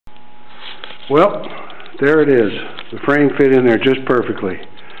Well, there it is. The frame fit in there just perfectly.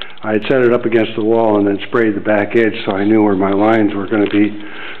 I had set it up against the wall and then sprayed the back edge so I knew where my lines were going to be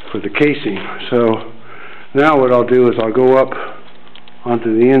for the casing. So now what I'll do is I'll go up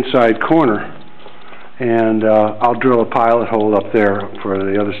onto the inside corner and I'll drill a pilot hole up there for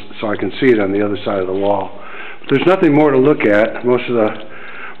the other, so I can see it on the other side of the wall. But there's nothing more to look at. Most of the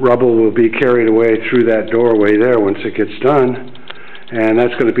rubble will be carried away through that doorway there once it gets done, and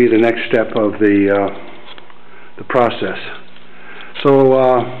that's going to be the next step of the process. So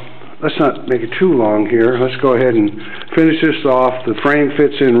let's not make it too long here. Let's go ahead and finish this off. The frame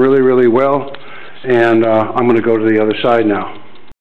fits in really, really well, and I'm going to go to the other side now.